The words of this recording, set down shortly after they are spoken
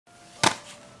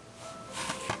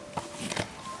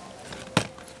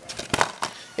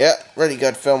Yep, really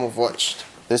good film I've watched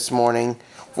this morning.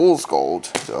 Fool's Gold,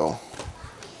 so.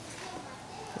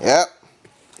 Yep.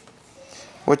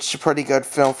 Which is a pretty good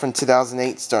film from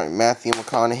 2008 starring Matthew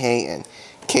McConaughey and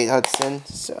Kate Hudson,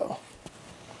 so.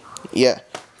 Yeah.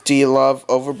 Do you love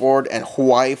Overboard and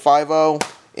Hawaii Five-0?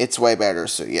 It's way better,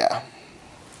 so yeah.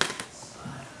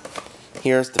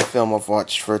 Here's the film I've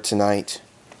watched for tonight.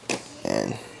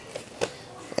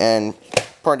 And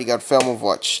pretty good film I've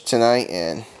watched tonight,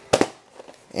 and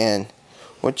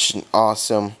which an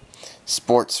awesome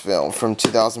sports film from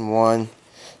 2001,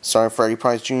 starring Freddie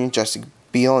Prinze Jr., Jessica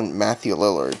Biel, and Matthew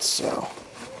Lillard. So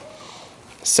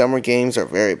summer games are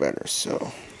very better.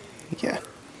 So yeah,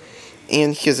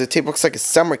 and because the tape looks like a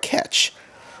summer catch,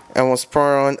 and was put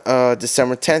on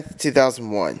December 10th,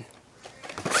 2001.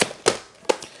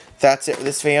 That's it for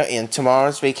this video, and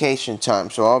tomorrow's vacation time,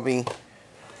 so I'll be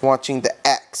watching The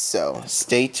X. So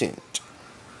stay tuned.